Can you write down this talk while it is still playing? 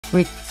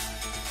Re-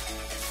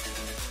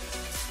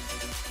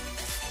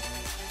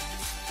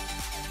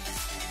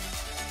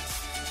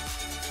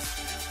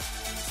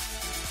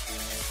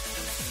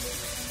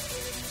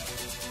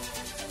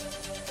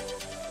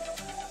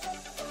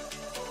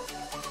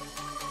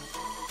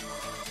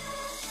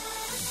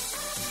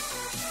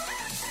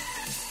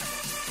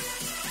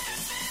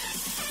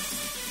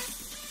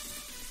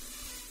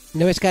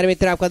 नमस्कार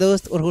मित्र, आपका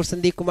दोस्त और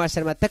संदीप कुमार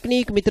शर्मा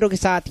तकनीक मित्रों के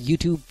साथ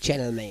यूट्यूब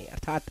चैनल में,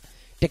 अर्थात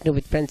techno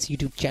with friends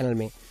YouTube channel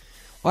में।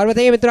 और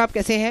बताइए मित्रों, आप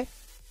कैसे हैं?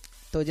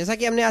 तो जैसा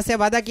कि हमने आज से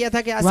वादा किया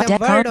था कि आज से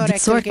वर्ड और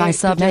एक्सेल के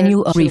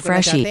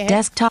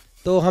डेस्कटॉप,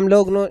 तो हम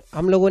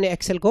लोगों ने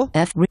एक्सेल को,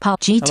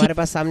 हमारे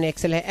पास सामने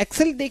एक्सेल है।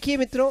 एक्सेल देखिए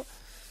मित्रों,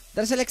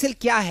 दरअसल एक्सेल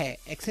क्या है?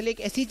 एक्सेल एक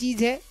ऐसी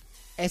चीज है,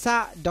 ऐसा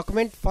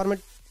डॉक्यूमेंट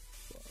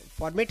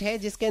फॉर्मेट है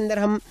जिसके अंदर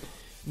हम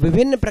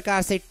विभिन्न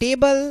प्रकार से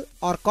टेबल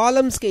और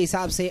कॉलम्स के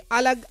हिसाब से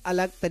अलग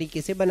अलग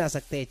तरीके से बना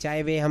सकते हैं।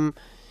 चाहे वे हम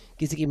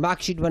किसी की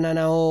मार्कशीट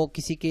बनाना हो,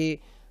 किसी के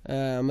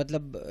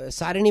मतलब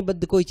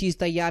सारणीबद्ध कोई चीज़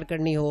तैयार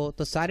करनी हो,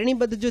 तो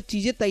सारणीबद्ध जो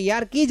चीज़ें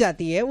तैयार की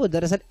जाती है वो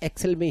दरअसल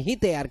एक्सेल में ही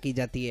तैयार की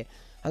जाती है।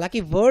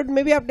 हालांकि वर्ड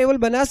में भी आप टेबल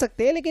बना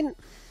सकते हैं, लेकिन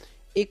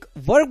एक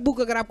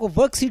वर्कबुक, अगर आपको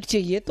वर्कशीट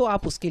चाहिए तो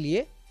आप उसके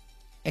लिए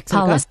एक्सेल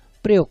का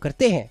प्रयोग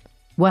करते हैं।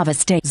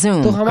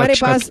 तो हमारे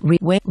पास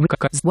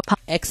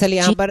एक्सेल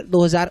यहाँ पर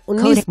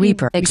 2019 की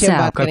विषय में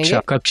बात करेंगे।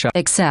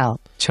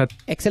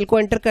 एक्सेल को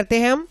एंटर करते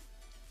हैं हम।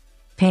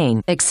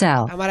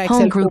 हमारा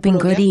एक्सेल ओपन हो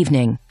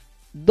गया।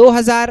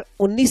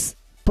 2019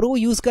 प्रो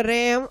यूज कर रहे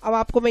हैं हम। अब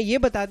आपको मैं ये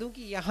बता दूं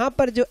कि यहाँ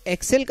पर जो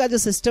एक्सेल का जो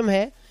सिस्टम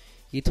है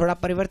ये थोड़ा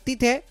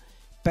परिवर्तित है।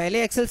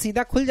 पहले एक्सेल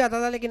सीधा खुल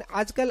जाता था, लेकिन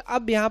आजकल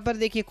अब यहाँ पर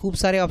देखिए खूब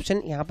सारे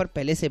ऑप्शन यहाँ पर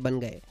पहले से बन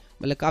गए,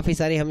 मतलब काफी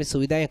सारी हमें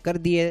सुविधाएं कर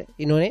दी है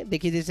इन्होंने।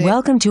 देखिए जैसे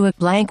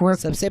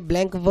सबसे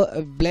ब्लैंक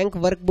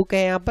वर्कबुक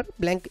है यहाँ पर,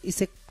 ब्लैंक,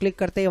 इसे क्लिक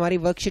करते ही हमारी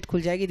वर्कशीट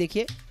खुल जाएगी।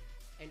 देखिए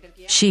एंटर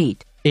किया,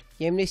 शीट,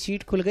 ये हमने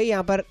शीट खुल गई।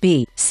 यहाँ पर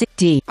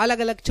अलग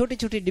अलग छोटे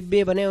छोटे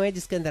डिब्बे बने हुए हैं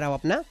जिसके अंदर आप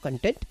अपना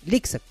कंटेंट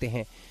लिख सकते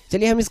हैं।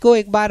 चलिए हम इसको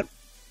एक बार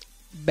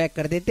बैक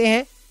कर देते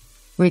हैं।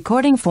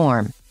 Recording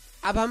form.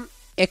 अब हम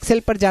एक्सेल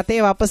पर जाते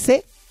हैं वापस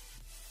से।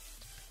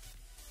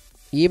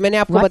 ये मैंने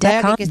आपको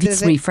बताया कि किस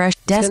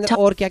तरह से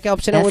और क्या क्या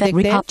ऑप्शन है वो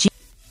देखते हैं।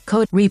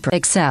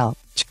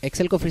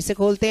 एक्सेल को फिर से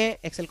खोलते हैं।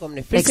 एक्सेल को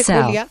हमने फिर से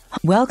खोल लिया।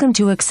 Welcome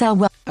to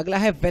Excel. अगला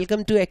है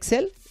वेलकम टू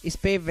एक्सेल। इस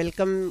पे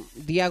वेलकम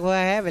दिया हुआ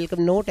है,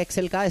 वेलकम नोट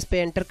एक्सेल का। इस पे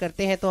एंटर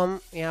करते हैं तो हम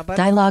यहाँ पर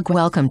dialogue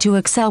welcome to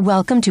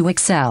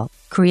Excel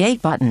create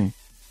button.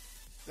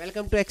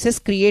 Welcome to access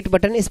create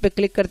button, इस पे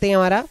क्लिक करते हैं,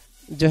 हमारा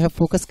जो है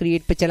फोकस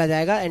क्रिएट पे चला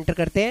जाएगा। एंटर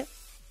करते हैं।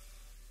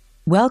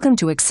 वेलकम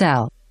टू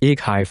एक्सेल,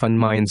 एक hyphen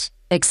mines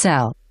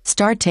Excel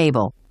Start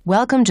table.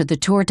 Welcome to the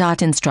tour.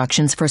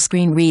 Instructions for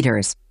screen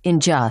readers. In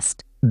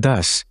just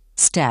 10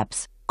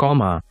 steps,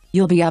 comma,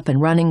 you'll be up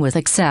and running with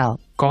Excel,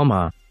 comma,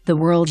 the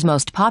world's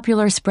most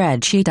popular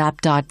spreadsheet app.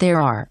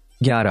 There are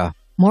 11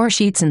 more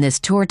sheets in this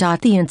tour.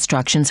 The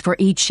instructions for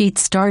each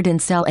sheet start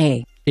in cell A.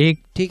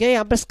 एक, ठीक है,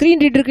 यहाँ पर screen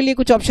reader के लिए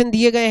कुछ option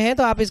दिए गए हैं,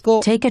 तो आप इसको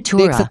Take a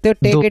tour. देख सकते हो।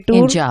 Take a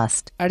tour. In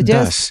just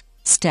Adjust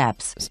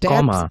steps,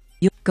 comma,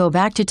 you go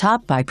back to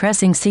top by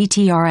pressing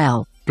CTRL.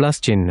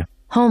 Plus चिन्ह,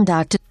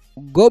 Home.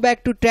 Go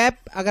back to tab,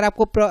 अगर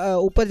आपको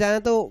ऊपर जाना है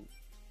तो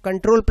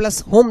कंट्रोल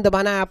प्लस होम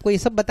दबाना है। आपको ये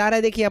सब बता रहा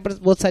है। देखिए यहाँ पर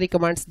बहुत सारी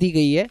कमांड्स दी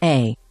गई है।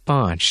 A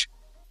 5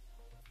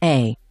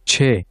 A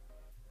 6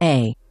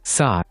 A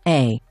 7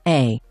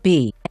 A B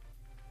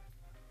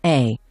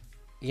A।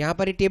 यहाँ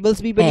पर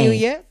टेबल्स भी बनी हुई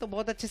है, तो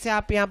बहुत अच्छे से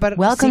आप यहाँ पर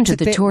वेलकम टू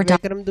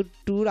द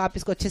टूर। आप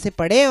इसको अच्छे से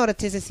पढ़ें और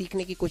अच्छे से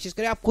सीखने की कोशिश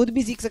करें। आप खुद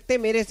भी सीख सकते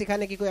हैं, मेरे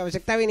सिखाने की कोई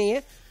आवश्यकता भी नहीं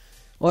है।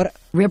 और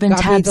ribbon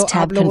tabs,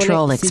 tab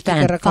control,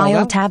 expand,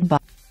 file tab,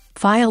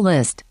 file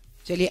list.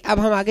 चलिए अब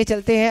हम आगे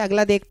चलते हैं,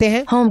 अगला देखते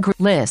हैं। Home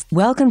list,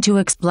 welcome to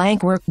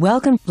blank work,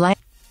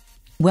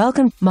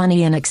 welcome money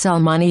and Excel,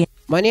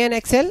 money and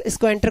Excel,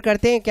 इसको एंटर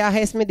करते हैं। क्या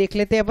है इसमें देख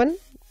लेते हैं अपन।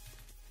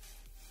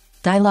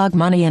 Dialogue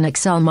money and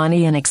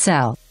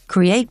Excel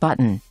create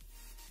button.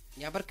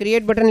 यहाँ पर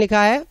क्रिएट बटन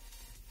लिखा है,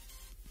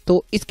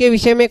 तो इसके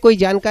विषय में कोई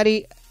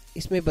जानकारी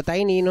इसमें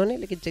बताई नहीं इन्होंने,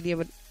 लेकिन चलिए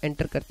अब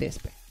एंटर करते हैं इस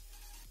पे।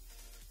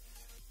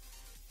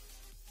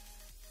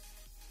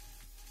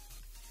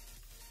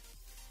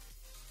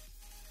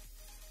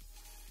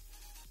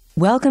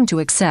 Welcome to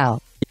Excel.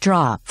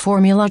 Drop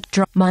formula,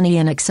 drop money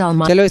in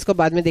Excel. चलो इसको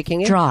बाद में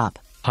देखेंगे। Drop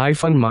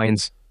hyphen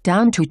mines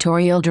down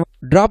tutorial.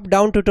 Drop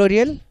down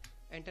tutorial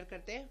enter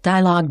करते हैं।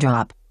 Dialog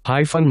drop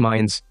हाइफन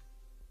माइंस,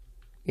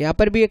 यहाँ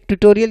पर भी एक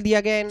ट्यूटोरियल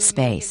दिया गया है।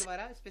 Space. इस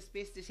पे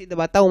स्पेस जैसे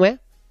दबाता हूँ मैं।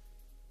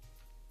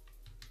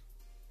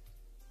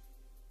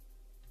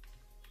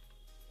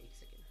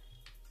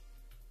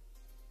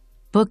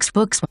 books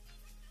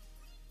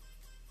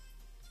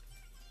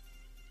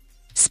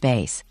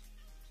space।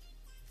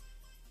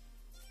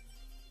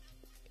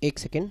 एक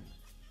सेकेंड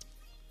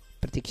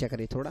प्रतीक्षा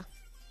करिए थोड़ा।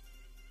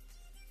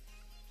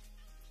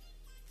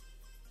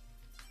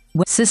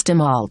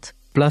 System Alt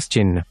प्लस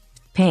चिन्ह,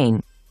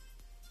 Pane।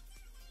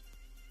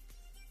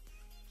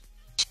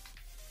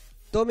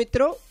 तो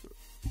मित्रों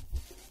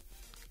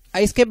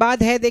इसके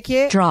बाद है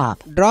देखिए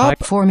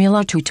ड्रॉप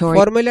फॉर्मूला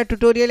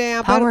ट्यूटोरियल है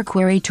यहाँ पर,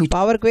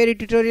 पावर क्वेरी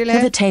ट्यूटोरियल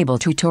है, टेबल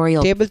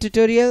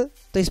ट्यूटोरियल।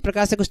 तो इस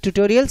प्रकार से कुछ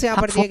ट्यूटोरियल्स यहाँ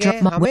पर दिए गए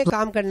हैं। हमें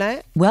काम करना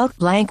है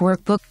ब्लैंक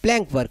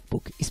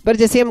वर्कबुक। इस पर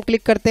जैसे हम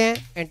क्लिक करते हैं,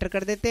 एंटर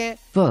कर देते हैं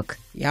बुक,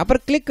 यहाँ पर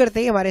क्लिक करते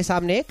ही हमारे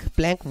सामने एक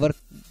ब्लैंक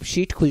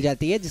वर्कशीट खुल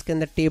जाती है जिसके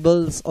अंदर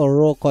टेबल्स और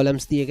रो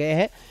कॉलम्स दिए गए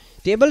हैं।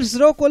 टेबल्स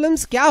रो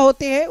कॉलम्स क्या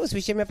होते हैं उस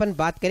विषय में अपन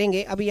बात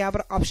करेंगे। अभी यहाँ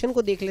पर ऑप्शन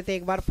को देख लेते हैं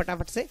एक बार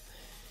फटाफट से।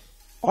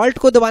 ऑल्ट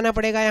को दबाना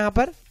पड़ेगा यहाँ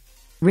पर,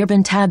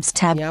 रिबन टैब्स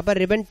यहाँ पर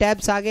रिबन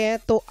टैब्स आ गए हैं।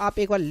 तो आप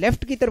एक बार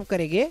लेफ्ट की तरफ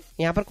करेंगे,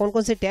 यहाँ पर कौन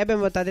कौन से टैब है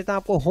मैं बता देता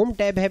हूँ आपको। होम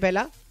टैब है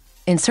पहला,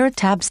 Insert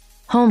tabs,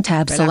 home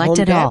tab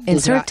selected all,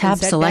 insert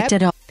tab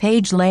selected all,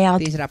 page layout,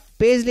 तीसरा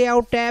page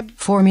layout tab,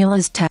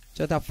 formulas tab,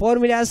 चौथा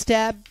फॉर्मूलाज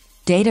टैब,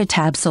 data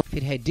tab,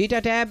 फिर है data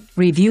tab,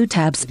 review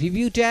tabs,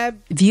 review tab,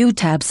 view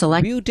tab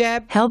select, view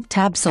tab, help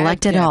tab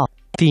selected tab. all,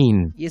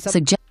 3 ये सब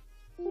suggest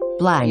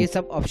blank, ये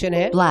सब option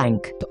है।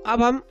 blank, तो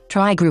अब हम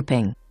try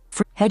grouping,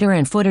 header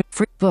and footer,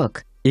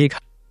 book, 1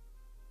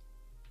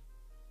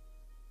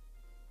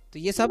 तो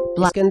ये सब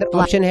इसके अंदर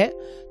ऑप्शन है।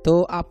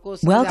 तो आपको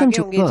समझ आ welcome गए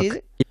to होंगे ये book, चीज़।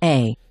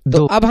 A,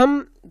 तो अब हम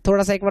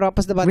थोड़ा सा एक बार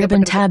वापस दबाते हैं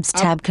ribbon बटन को। tabs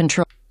अब tab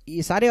control,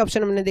 ये सारे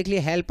ऑप्शन हमने देख लिए,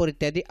 हेल्प और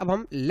इत्यादि। अब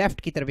हम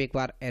लेफ्ट की तरफ एक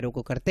बार एरो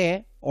को करते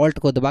हैं, ऑल्ट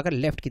को दबाकर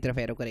लेफ्ट की तरफ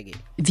एरो करेंगे।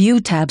 view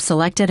tab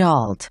selected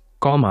alt,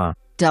 comma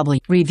W,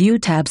 review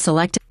tab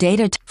selected,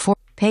 data for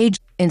page,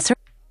 insert,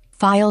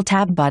 file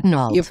tab button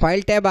alt, ये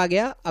फाइल टैब आ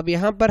गया। अब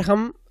यहाँ पर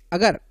हम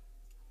अगर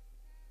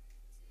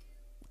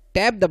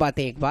टैब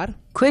दबाते हैं एक बार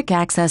quick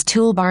access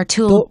toolbar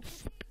tool, तो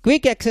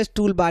क्विक एक्सेस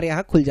टूल बार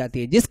यहाँ खुल जाती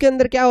है, जिसके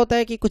अंदर क्या होता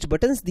है कि कुछ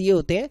बटन्स दिए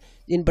होते हैं।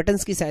 इन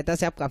बटन्स की सहायता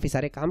से आप काफी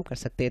सारे काम कर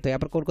सकते हैं। तो यहाँ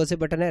पर कौन कौन से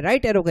बटन है,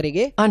 राइट एरो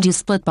करेंगे, undo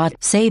split button,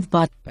 save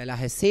button, पहला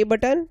है save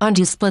button,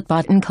 undo split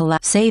button,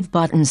 collapse, save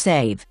button,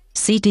 save,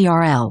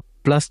 CTRL,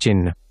 plus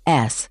चिन्ह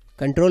S,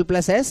 कंट्रोल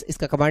प्लस एस,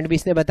 इसका कमांड भी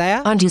इसने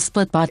बताया। undo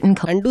split button,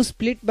 undo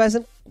split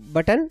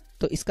button,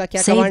 तो इसका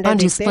क्या save, कमांड है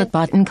undo देखते हैं। split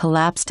button,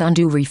 collapsed,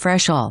 undo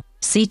refresh all,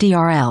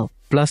 CTRL,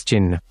 plus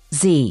चिन्ह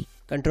Z,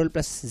 control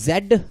plus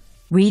Z,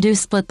 redo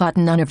split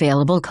button,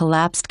 unavailable,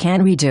 collapsed,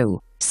 can redo,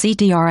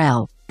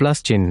 CTRL,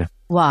 plus चिन्ह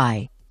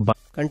Y,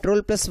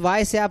 कंट्रोल प्लस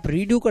वाई से आप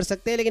रीडू कर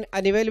सकते हैं, लेकिन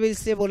अनअवेलेबल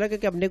से बोल रहा है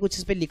क्योंकि हमने कुछ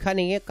इस पे लिखा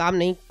नहीं है, काम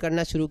नहीं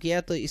करना शुरू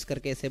किया, तो इस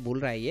करके ऐसे बोल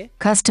रहा है ये।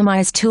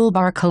 customize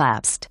toolbar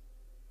collapsed,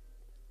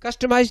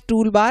 customise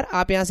tool bar,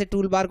 आप यहाँ से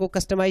टूल बार को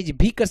कस्टमाइज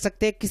भी कर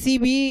सकते हैं। किसी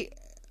भी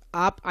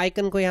आप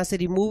आइकन को यहाँ से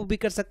रिमूव भी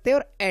कर सकते हैं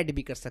और ऐड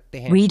भी कर सकते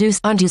हैं। redo,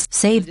 undo,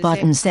 save जैसे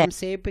button, हम save,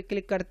 सेव पे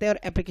क्लिक करते हैं और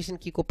एप्लीकेशन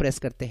की को प्रेस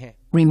करते हैं।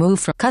 remove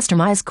from,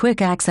 customize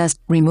quick access,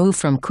 remove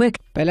from quick,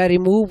 पहला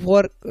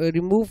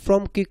रिमूव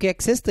फ्रॉम क्विक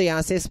एक्सेस, तो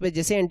यहाँ से इस पे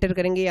जैसे एंटर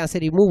करेंगे यहाँ से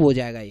रिमूव हो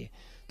जाएगा ये।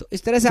 तो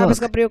इस तरह से आप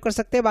इसका प्रयोग कर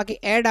सकते हैं। बाकी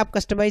ऐड आप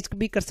कस्टमाइज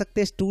भी कर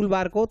सकते हैं इस टूल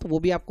बार को, तो वो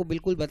भी आपको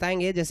बिल्कुल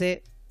बताएंगे। जैसे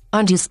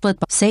undo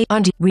split, save,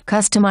 undo,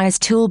 customize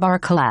toolbar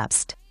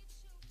collapsed.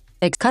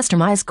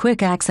 Customize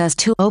quick access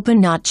to open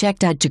not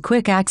checked, add to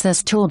quick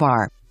access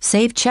toolbar.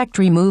 Save checked,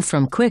 remove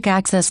from quick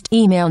access,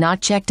 email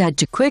not checked, add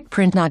to quick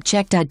print not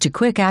checked, add to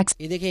quick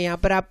access. ये देखिए यहाँ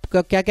पर आप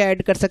क्या क्या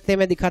add कर सकते हैं,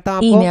 मैं दिखाता हूँ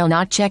आपको। Email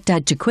not checked,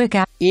 add to quick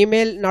access.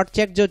 Email not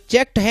check, जो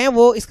चेक्ड है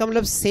वो इसका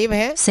मतलब सेव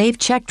है। Save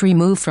checked,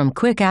 remove from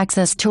quick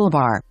access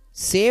toolbar.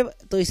 Save,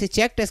 तो इसे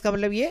चेक्ड है, इसका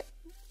मतलब ये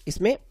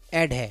इसमें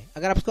ऐड है।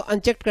 अगर आप इसको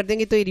अनचेक्ड कर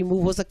देंगे तो ये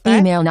रिमूव हो सकता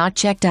है। Email not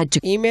checked, add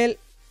to email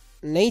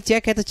नहीं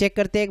चेक है तो चेक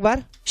करते हैं एक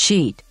बार।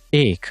 sheet,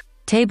 1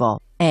 table,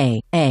 A.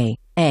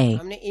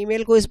 हमने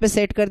ईमेल को इस पे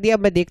सेट कर दिया,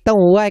 अब मैं देखता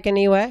हूँ हुआ है कि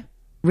नहीं हुआ है।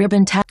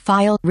 Ribbon tab,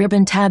 file,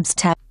 ribbon tabs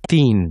tab,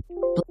 3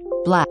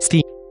 black,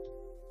 3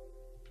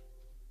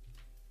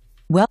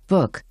 well,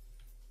 book.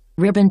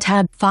 Ribbon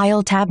tab,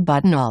 file tab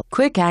button all,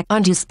 quick act,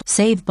 undo,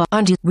 save button,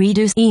 undo,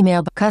 redo,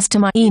 email,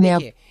 customize, email,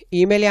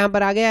 देखिए ईमेल यहाँ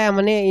पर आ गया है,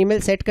 हमने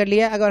ईमेल सेट कर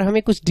लिया है। अगर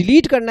हमें कुछ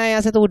डिलीट करना है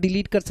यहाँ से तो वो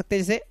डिलीट कर सकते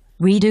हैं। जैसे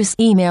reduce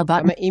email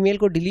button, मैं ईमेल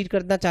को डिलीट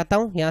करना चाहता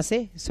हूँ यहाँ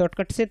से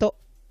शॉर्टकट से, तो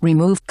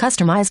remove,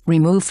 customize,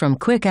 remove from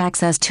quick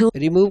access tool,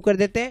 remove कर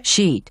देते हैं।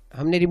 sheet,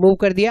 हमने रिमूव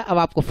कर दिया। अब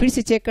आपको फिर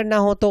से चेक करना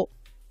हो तो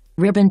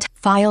ribbon,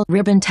 file,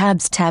 ribbon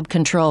tabs tab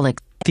control,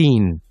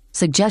 3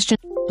 suggestion,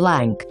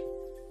 blank,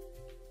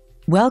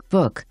 well,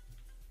 book,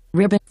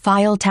 ribbon,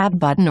 file tab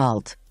button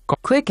alt,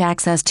 quick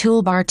access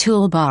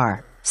toolbar,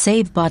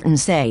 save button,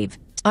 save,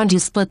 undo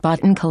split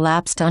button,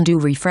 collapsed, undo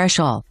refresh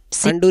all,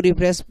 undo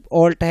refresh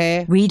alt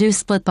है, redo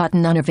split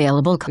button,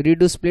 unavailable,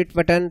 redo split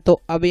button.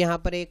 तो अब यहाँ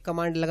पर एक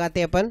command लगाते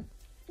हैं अपन,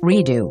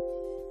 redo,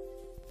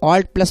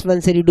 alt plus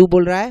 1 से redo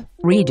बोल रहा है,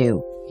 redo,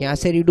 यहाँ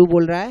से रीडू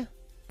बोल रहा है।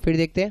 फिर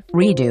देखते हैं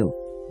redo,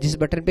 जिस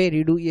बटन पे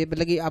रीडू, ये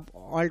मतलब कि आप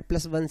ऑल्ट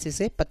प्लस 1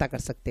 से पता कर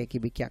सकते हैं कि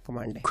भी क्या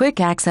कमांड है।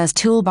 quick access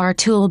toolbar,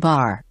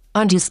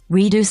 undo,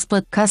 redo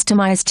split,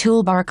 customize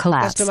toolbar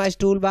collapsed, customise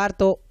tool bar,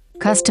 तो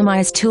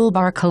customize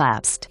toolbar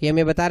collapsed, ये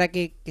हमें बता रहा है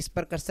कि किस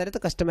पर कर्सर है, तो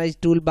कस्टमाइज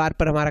टूल बार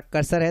पर हमारा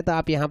कर्सर है। तो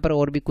आप यहाँ पर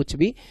और भी कुछ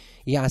भी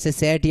यहाँ से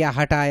सेट या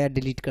हटा या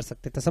डिलीट कर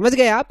सकते हैं। तो समझ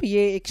गए आप,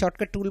 ये एक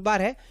शॉर्टकट टूल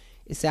बार है,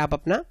 इससे आप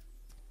अपना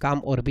काम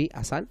और भी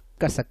आसान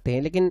कर सकते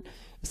हैं। लेकिन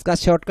इसका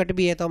शॉर्टकट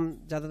भी है, तो हम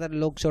ज़्यादातर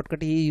लोग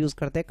शॉर्टकट ही यूज़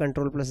करते हैं।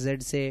 कंट्रोल प्लस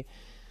जेड से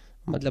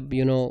मतलब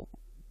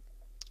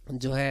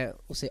जो है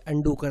उसे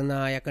अंडू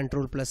करना या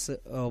कंट्रोल प्लस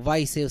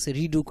वाई से उसे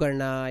रीडू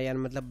करना, या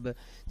मतलब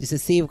जिसे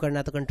सेव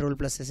करना तो कंट्रोल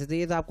प्लस से। तो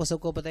ये तो आपको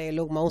सबको पता है,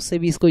 लोग माउस से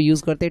भी इसको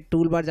यूज़ करते हैं।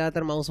 टूल बार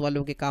ज़्यादातर माउस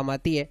वालों के काम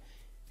आती है,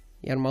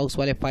 यार माउस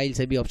वाले फाइल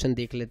से भी ऑप्शन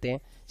देख लेते हैं।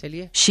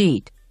 चलिए,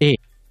 Sheet. A.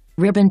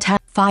 Ribbon tab.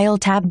 File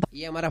tab.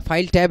 ये हमारा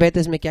फाइल टैब है, तो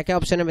इसमें क्या क्या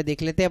ऑप्शन है मैं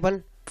देख लेते हैं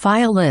अपन।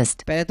 File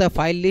list. पहले तो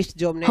फाइल लिस्ट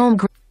जो हमने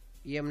Home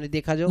ये हमने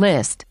देखा जो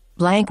list.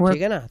 Blank work.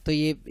 ठीक है ना, तो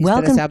ये इस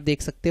तरह से आप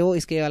देख सकते हो।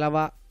 इसके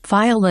अलावा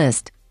File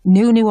list.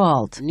 New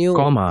alt. New,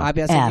 Comma, आप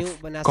यहाँ से F, न्यू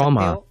बना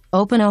comma. सकते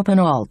हो। Open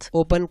alt.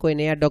 ओपन, कोई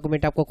नया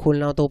डॉक्यूमेंट आपको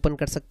खोलना हो तो ओपन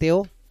कर सकते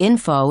हो।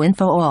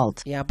 Info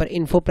alt. यहाँ पर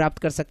इन्फो प्राप्त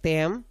कर सकते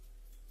हैं हम।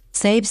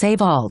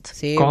 Save alt.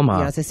 Save, Comma.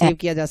 यहाँ से सेव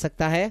किया जा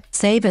सकता है।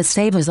 Save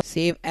as.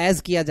 सेव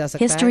एज किया जा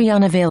सकता History है।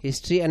 unavailable.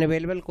 हिस्ट्री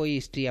अनअवेलेबल, कोई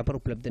हिस्ट्री यहाँ पर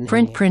उपलब्ध नहीं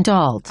Print है।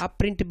 alt. आप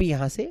प्रिंट भी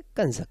यहाँ से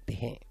कर सकते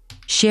हैं।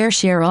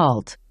 Share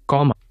alt.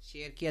 comma,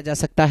 शेयर किया जा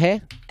सकता है।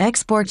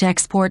 Export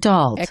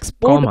alt.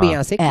 Export Comma. भी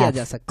यहाँ से किया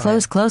जा F. सकता है।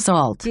 Close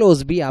alt.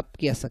 क्लोज भी आप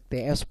किया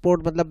सकते हैं।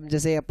 एक्सपोर्ट मतलब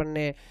जैसे अपन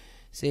ने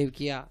सेव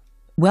किया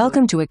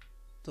Welcome to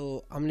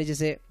तो हमने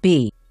जैसे B.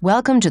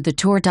 Welcome to the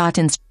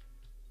tour.inst.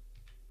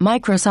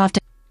 Microsoft.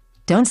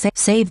 Don't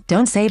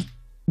save.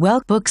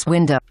 Books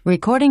window.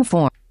 Recording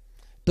form.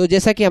 तो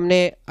जैसा कि हमने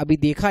अभी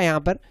देखा यहाँ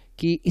पर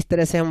कि इस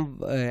तरह से हम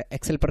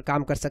एक्सेल पर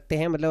काम कर सकते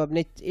हैं। मतलब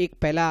अपने एक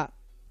पहला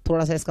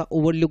थोड़ा सा इसका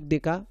ओवरलुक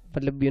देखा,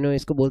 मतलब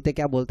इसको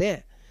क्या बोलते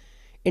हैं,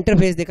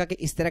 इंटरफेस देखा कि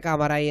इस तरह का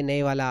हमारा ये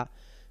नए वाला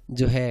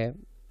जो है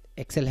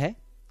एक्सेल है।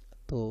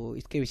 तो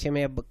इसके विषय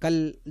में अब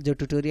कल जो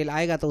ट्यूटोरियल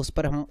आएगा तो उस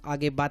पर हम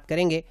आगे बात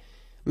करेंगे।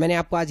 मैंने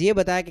आपको आज ये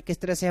बताया कि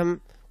किस तरह से हम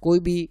कोई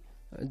भी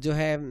जो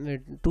है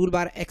tool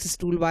bar, access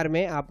tool bar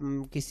में आप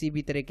किसी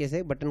भी तरीके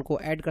से बटन को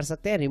ऐड कर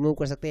सकते हैं, रिमूव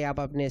कर सकते हैं। आप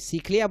आपने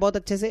सीख लिया बहुत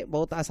अच्छे से,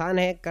 बहुत आसान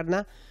है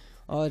करना।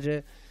 और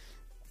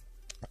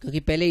क्योंकि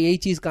पहले यही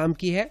चीज़ काम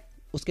की है,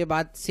 उसके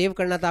बाद सेव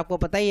करना तो आपको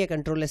पता ही है,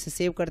 कंट्रोल से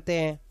सेव करते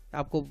हैं।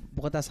 आपको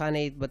बहुत आसान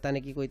है,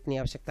 बताने की कोई इतनी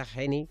आवश्यकता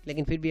है नहीं,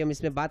 लेकिन फिर भी हम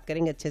इसमें बात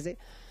करेंगे अच्छे से।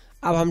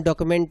 अब हम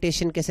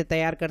डॉक्यूमेंटेशन कैसे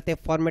तैयार करते हैं,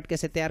 फॉर्मेट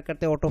कैसे तैयार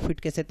करते हैं, ऑटोफिट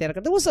कैसे तैयार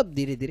करते हैं, वो सब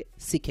धीरे धीरे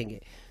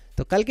सीखेंगे।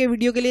 तो कल के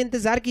वीडियो के लिए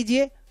इंतजार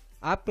कीजिए।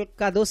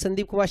 आपका दोस्त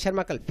संदीप कुमार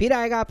शर्मा कल फिर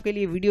आएगा आपके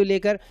लिए वीडियो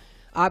लेकर।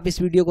 आप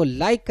इस वीडियो को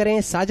लाइक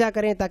करें, साझा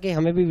करें, ताकि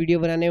हमें भी वीडियो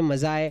बनाने में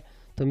मज़ा आए।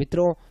 तो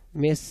मित्रों,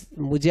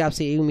 मुझे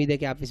आपसे यही उम्मीद है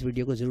कि आप इस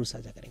वीडियो को जरूर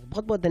साझा करेंगे।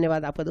 बहुत बहुत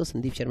धन्यवाद। आपका दोस्त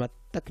संदीप शर्मा,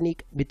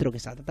 तकनीक मित्रों के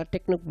साथ था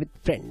टेक्नो विद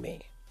फ्रेंड में।